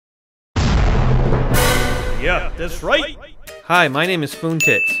Yeah, that's right. Hi, my name is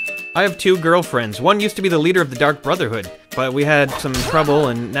Foontits. I have 2 girlfriends. One used to be the leader of the Dark Brotherhood, but we had some trouble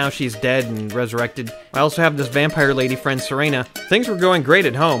and now she's dead and resurrected. I also have this vampire lady friend, Serena. Things were going great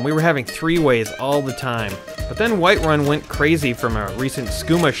at home. We were having 3-ways all the time. But then Whiterun went crazy from a recent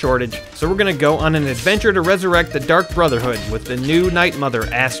skooma shortage, so we're gonna go on an adventure to resurrect the Dark Brotherhood with the new Night Mother,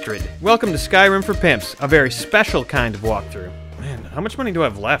 Astrid. Welcome to Skyrim for Pimps, a very special kind of walkthrough. Man, how much money do I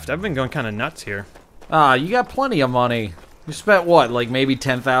have left? I've been going kind of nuts here. You got plenty of money. You spent what, like maybe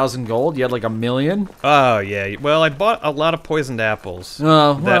 10,000 gold? You had like 1 million? Oh, yeah. Well, I bought a lot of poisoned apples.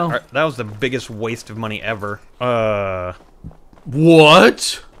 Oh, well. That was the biggest waste of money ever.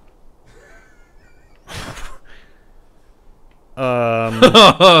 What?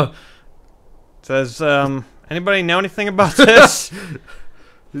 Says, anybody know anything about this?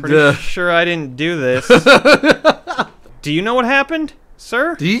 Pretty sure I didn't do this. Do you know what happened,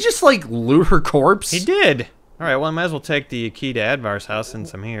 sir? Did he just, like, loot her corpse? He did. Alright, well, I might as well take the key to Advar's house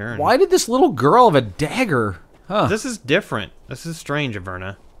since I'm here. Why did this little girl have a dagger? Huh. This is different. This is strange,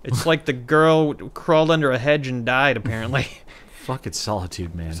 Averna. It's like the girl crawled under a hedge and died, apparently. Fucking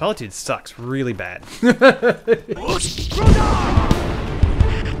Solitude, man. Solitude sucks really bad.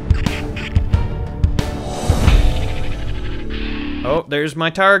 Oh, there's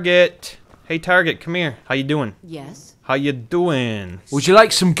my target. Hey, target, come here. How you doing? Yes. How you doing? Would you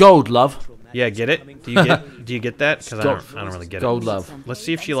like some gold, love? Yeah, get it? Do you get that? Because I don't really get it. Gold, love. Let's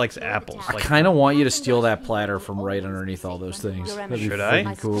see if she likes apples. I kind of want you to steal that platter from right underneath all those things. Should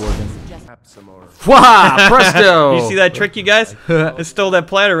I? Cool looking. Wah! Presto! You see that trick, you guys? I stole that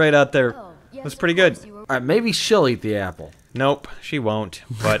platter right out there. That's pretty good. Alright, maybe she'll eat the apple. Nope, she won't.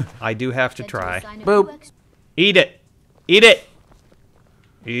 But I do have to try. Boop. Eat it. Eat it.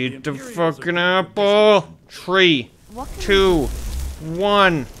 Eat the fucking apple. 3, 2,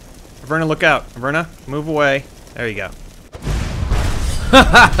 1. Averna, look out. Averna, move away. There you go.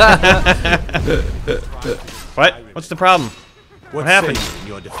 What? What's the problem? What happened?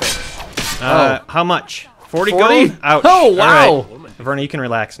 How much? 40 gold? Ouch. Oh, wow. All right. Averna, you can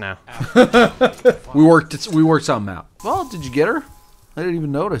relax now. We worked something out. Well, did you get her? I didn't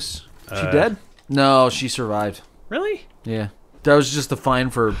even notice. She dead? No, she survived. Really? Yeah. That was just a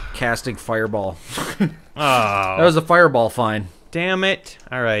fine for casting fireball. Oh. That was a fireball fine. Damn it.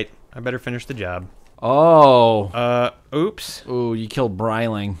 All right. I better finish the job. Oh. Oops. Ooh, you killed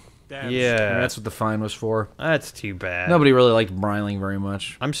Bryling. Yeah. That's what the fine was for. That's too bad. Nobody really liked Bryling very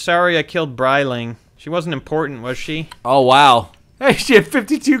much. I'm sorry I killed Bryling. She wasn't important, was she? Oh, wow. Hey, she had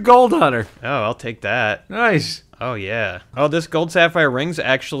 52 gold on her. Oh, I'll take that. Nice. Oh, yeah. Oh, this gold sapphire ring's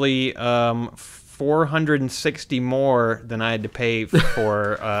actually 460 more than I had to pay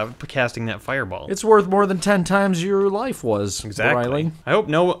for casting that fireball. It's worth more than 10 times your life was. Exactly. Bryling.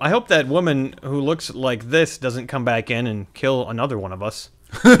 I hope that woman who looks like this doesn't come back in and kill another one of us.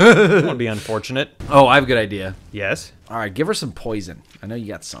 That would be unfortunate. Oh, I have a good idea. Yes? All right, give her some poison. I know you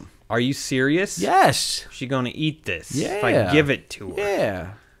got some. Are you serious? Yes. She gonna eat this? Yeah. If I give it to her?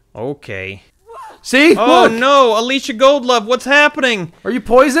 Yeah. Okay. See? Oh, Look. no! Alicia Goldlove, what's happening? Are you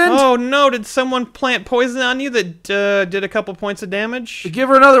poisoned? Oh, no! Did someone plant poison on you that did a couple points of damage? Give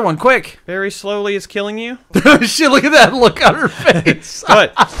her another one, quick. Very slowly is killing you? Shit, look at that look on her face.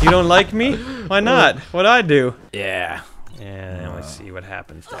 What? You don't like me? Why not? What'd I do? Yeah. Yeah, let's see what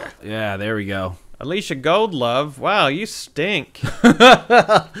happens there. Yeah, there we go. Alicia Goldlove, wow, you stink.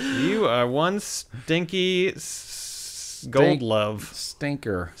 You are one stinky Goldlove.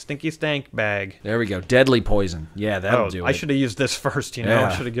 Stinker. Stinky stank bag. There we go. Deadly poison. Yeah, that'll do it. I should have used this first, you know? Yeah.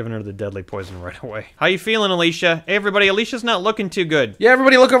 I should have given her the deadly poison right away. How you feeling, Alicia? Hey, everybody, Alicia's not looking too good. Yeah,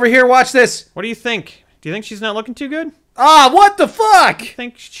 everybody look over here. Watch this. What do you think? Do you think she's not looking too good? Ah, what the fuck? I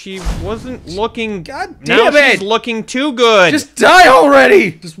think she wasn't looking... God damn now it. she's looking too good. Just die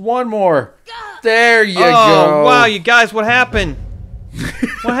already. Just one more. There you go. Oh, wow, you guys, what happened?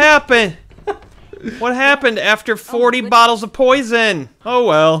 What happened? What happened after 40 bottles of poison? Oh,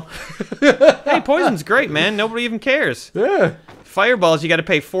 well. Hey, poison's great, man. Nobody even cares. Yeah. Fireballs you gotta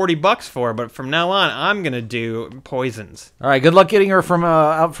pay 40 bucks for, but from now on, I'm gonna do poisons. All right, good luck getting her from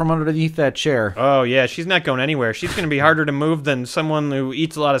out from underneath that chair. Oh, yeah, she's not going anywhere. She's gonna be harder to move than someone who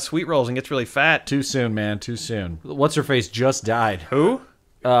eats a lot of sweet rolls and gets really fat. Too soon, man. Too soon. What's her face just died. Who?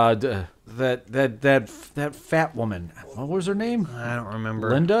 That fat woman. What was her name? I don't remember.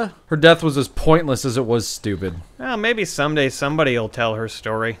 Linda? Her death was as pointless as it was stupid. Well, maybe someday somebody will tell her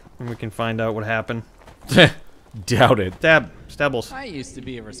story, and we can find out what happened. Doubt it. Stebbles. I used to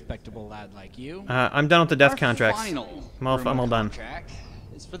be a respectable lad like you. I'm done with the death contracts. Final I'm all done. contract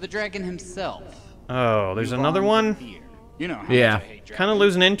is for the dragon himself. Oh, there's Move another on one? from here. You know how Yeah. much I hate dragons. Kind of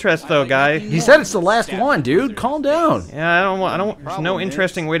losing interest though, guy. He said it's the last one, dude. Calm down. Yeah, I don't. There's no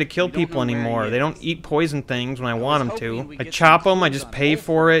interesting way to kill people anymore. They don't eat poison things when I want them to. I chop them. I just pay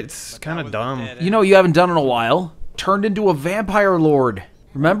for it. It's kind of dumb. You know you haven't done in a while? Turned into a vampire lord.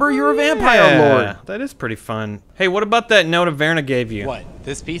 Remember? You're a vampire lord. That is pretty fun. Hey, what about that note Averna gave you? What?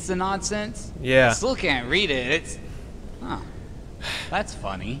 This piece of nonsense? Yeah. I still can't read it. It's... Huh. That's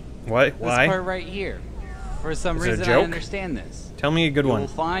funny. What? Why? This part right here. For some Is it a reason, joke? I understand this. Tell me a good You one. will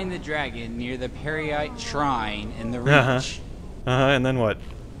find the dragon near the Periite Shrine in the Reach. And then what?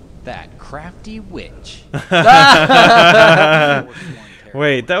 That crafty witch.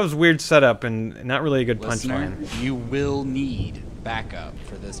 Wait, that was weird setup and not really a good Listener, punchline. you will need backup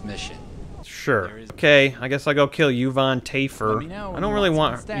for this mission. Sure. Okay, I guess I'll go kill Yvonne Tafer. Let me know I when don't you really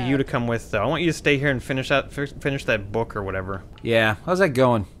want want some you to stab. come with though. I want you to stay here and finish that book or whatever. Yeah, how's that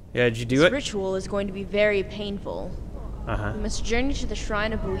going? Yeah, did you do This it? ritual is going to be very painful. Uh-huh. We must journey to the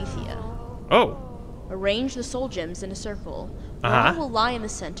Shrine of Boethia. Oh. Arrange the soul gems in a circle. Uh-huh. I will lie in the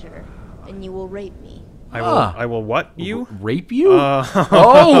center, and you will rape me. I will what? You? Rape you?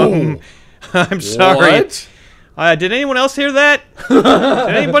 Oh. I'm sorry. What? Did anyone else hear that? Did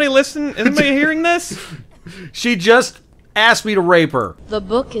anybody listen? Is anybody hearing this? She just asked me to rape her. The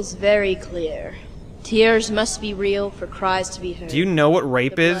book is very clear. Tears must be real for cries to be heard. Do you know what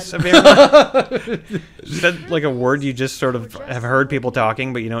rape The is, blood- Averna? Is that like a word you just sort of have heard people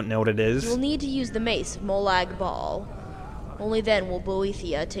talking, but you don't know what it You will is? need to use the mace of Molag Bal. Only then will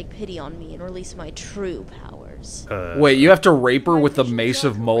Boethia take pity on me and release my true powers. Wait, you have to rape her with the mace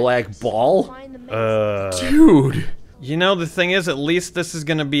of Molag Bal? Find the mace. Dude. You know, the thing is, at least this is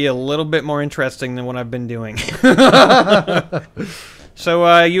going to be a little bit more interesting than what I've been doing.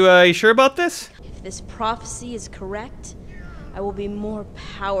 So, you sure about this? If this prophecy is correct, I will be more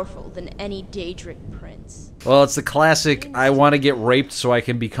powerful than any Daedric prince. Well, it's the classic I want to get raped so I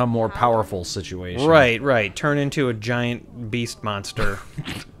can become more powerful situation. Right. Turn into a giant beast monster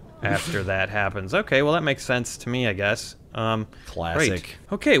after that happens. Okay, well, that makes sense to me, I guess. Classic. Great.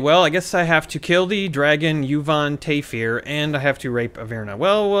 Okay, well, I guess I have to kill the dragon Yvonne Tafir, and I have to rape Averna.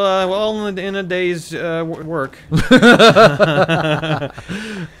 Well, in a day's work.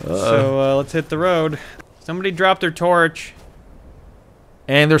 So, let's hit the road. Somebody drop their torch.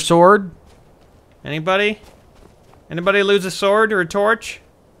 And their sword? Anybody? Anybody lose a sword or a torch?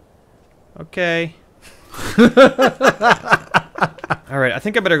 Okay. Alright, I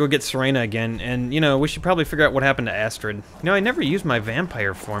think I better go get Serena again, and, you know, we should probably figure out what happened to Astrid. You know, I never used my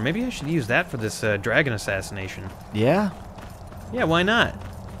vampire form. Maybe I should use that for this dragon assassination. Yeah? Yeah, why not?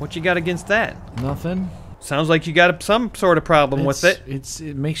 What you got against that? Nothing. Sounds like you got some sort of problem with it.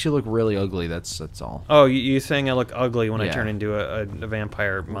 It makes you look really ugly, that's all. Oh, you saying I look ugly when I Yeah. turn into a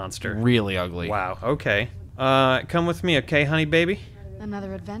vampire monster. Really ugly. Wow, okay. Come with me, okay, honey baby?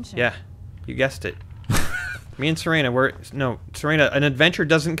 Another adventure. Yeah, you guessed it. Me and Serena, Serena, an adventure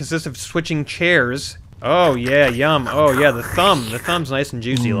doesn't consist of switching chairs. Oh, yeah, yum. Oh, yeah, the thumb. The thumb's nice and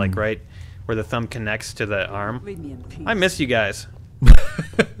juicy, like, right where the thumb connects to the arm. I miss you guys.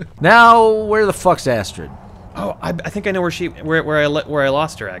 Now, where the fuck's Astrid? Oh, I think I know where I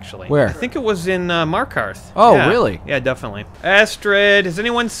lost her, actually. Where? I think it was in Markarth. Oh, Yeah. really? Yeah, definitely. Astrid, has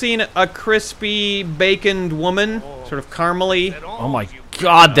anyone seen a crispy, baconed woman? Sort of caramely? Oh my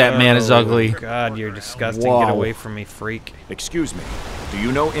god, that man is ugly. God, you're disgusting. Whoa. Get away from me, freak. Excuse me, do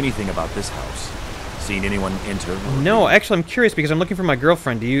you know anything about this house? Seen anyone enter? No, actually, I'm curious because I'm looking for my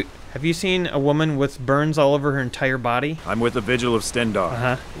girlfriend. Have you seen a woman with burns all over her entire body? I'm with the Vigil of Stendar.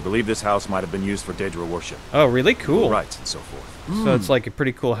 Uh-huh. We believe this house might have been used for Daedra worship. Oh, really? Cool. Rites and so forth. So it's like a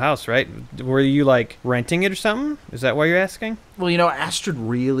pretty cool house, right? Were you, like, renting it or something? Is that why you're asking? Well, you know, Astrid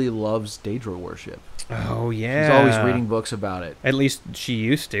really loves Daedra worship. Oh, yeah. She's always reading books about it. At least she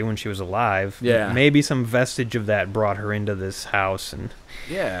used to when she was alive. Yeah. Maybe some vestige of that brought her into this house. And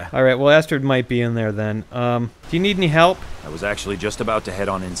Yeah. all right, well, Astrid might be in there then. Do you need any help? I was actually just about to head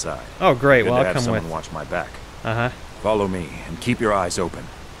on inside. Oh, great. Good Well, to I'll have come someone with. watch my back. Uh-huh. Follow me and keep your eyes open.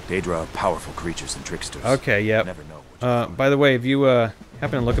 Daedra are powerful creatures and tricksters. Okay, yep. Never know what By the way, have you happen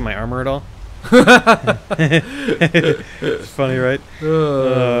to look at my armor at all? It's funny, right?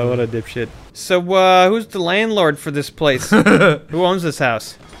 What a dipshit. So, who's the landlord for this place? Who owns this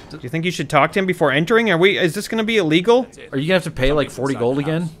house? Do you think you should talk to him before entering? Is this gonna be illegal? Are you gonna have to pay like 40 gold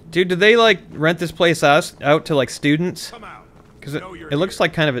again? Dude, did they, like, rent this place out to, like, students? Because it looks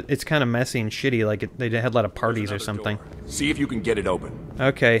like it's kind of messy and shitty, like they had a lot of parties or something. See if you can get it open.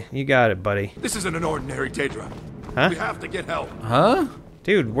 Okay, you got it, buddy. This isn't an ordinary Daedra. Huh? We have to get help. Huh?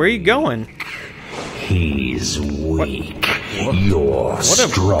 Dude, where are you going? He's weak. You're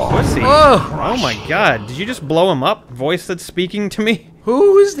strong. Pussy. Oh my god, did you just blow him up? Voice that's speaking to me?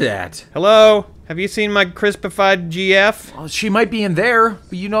 Who is that? Hello? Have you seen my crispified GF? Oh, she might be in there,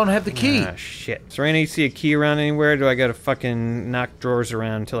 but you don't have the key. Ah, shit. Serena, you see a key around anywhere? Do I gotta fucking knock drawers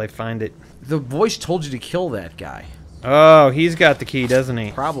around until I find it? The voice told you to kill that guy. Oh, he's got the key, doesn't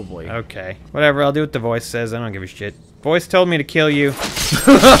he? Probably. Okay. Whatever, I'll do what the voice says. I don't give a shit. Voice told me to kill you.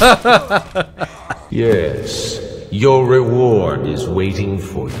 Yes. Your reward is waiting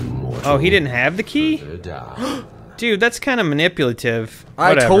for you, mortal. Oh, he didn't have the key? Dude, that's kind of manipulative. I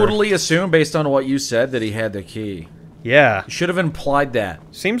Whatever. totally assume, based on what you said, that he had the key. Yeah. You should have implied that.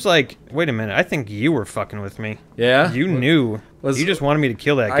 Seems like... Wait a minute, I think you were fucking with me. Yeah? You knew. You just wanted me to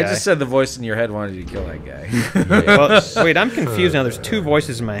kill that guy. I just said the voice in your head wanted you to kill that guy. Well, wait, I'm confused now. There's two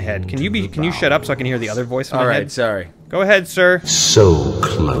voices in my head. Can you shut up so I can hear the other voice in my head? Alright, sorry. Go ahead, sir. So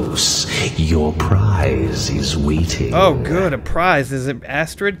close. Your prize is waiting. Oh, good, a prize. Is it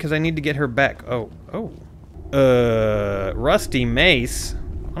Astrid? Because I need to get her back. Oh. Rusty mace?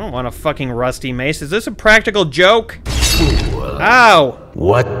 I don't want a fucking rusty mace. Is this a practical joke? Ow!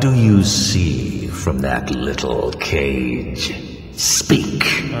 What do you see from that little cage? Speak.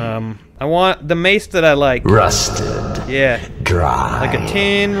 I want the mace that I like. Rusted. Yeah. Dry. Like a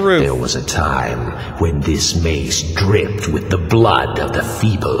tin roof. There was a time when this mace dripped with the blood of the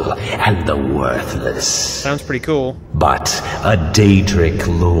feeble and the worthless. Sounds pretty cool. But a Daedric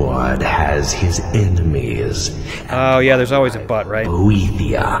lord has his enemies. Oh yeah, there's always a but, right?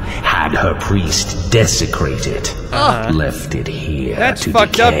 Boethia had her priest desecrate it. Left it here. That's to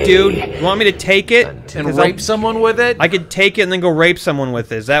fucked decay. up, dude. You want me to take it? And rape someone with it? I could take it and then go rape someone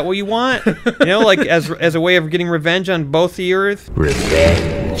with it. Is that what you want? You know, like as a way of getting revenge on both the earth?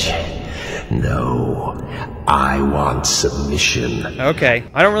 Revenge? No. I want submission. Okay.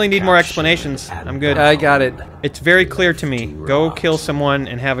 I don't really need more explanations. I'm good. I got it. It's very clear to me. Go kill someone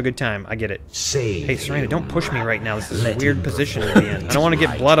and have a good time. I get it. Save Hey, Serena, don't push me right now. This is a Let weird him position at the end. I don't want to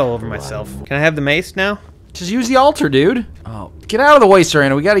get blood all over myself. Can I have the mace now? Just use the altar, dude. Oh, get out of the way,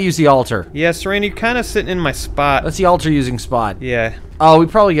 Serena. We gotta use the altar. Yeah, Serena, you're kind of sitting in my spot. That's the altar using spot. Yeah. Oh, we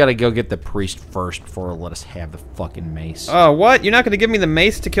probably gotta go get the priest first before he'll let us have the fucking mace. Oh, what? You're not going to give me the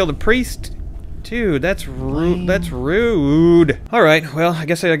mace to kill the priest? Dude, that's rude. That's rude. All right, well, I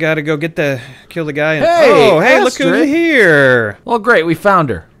guess I gotta go kill the guy. And, hey, look who's Astrid. here. Well, great. We found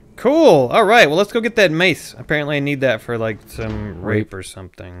her. Cool. All right, well, let's go get that mace. Apparently, I need that for like some rape or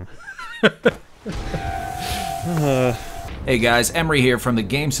something. Hey guys, Emery here from the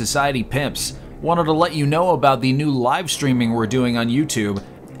GameSocietyPimps. Wanted to let you know about the new live streaming we're doing on YouTube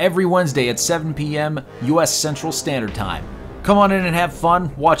every Wednesday at 7 p.m. US Central Standard Time. Come on in and have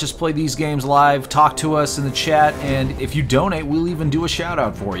fun, watch us play these games live, talk to us in the chat, and if you donate, we'll even do a shout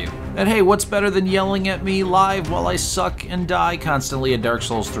out for you. And hey, what's better than yelling at me live while I suck and die constantly at Dark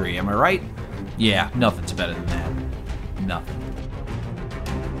Souls 3, am I right? Yeah, nothing's better than that. Nothing.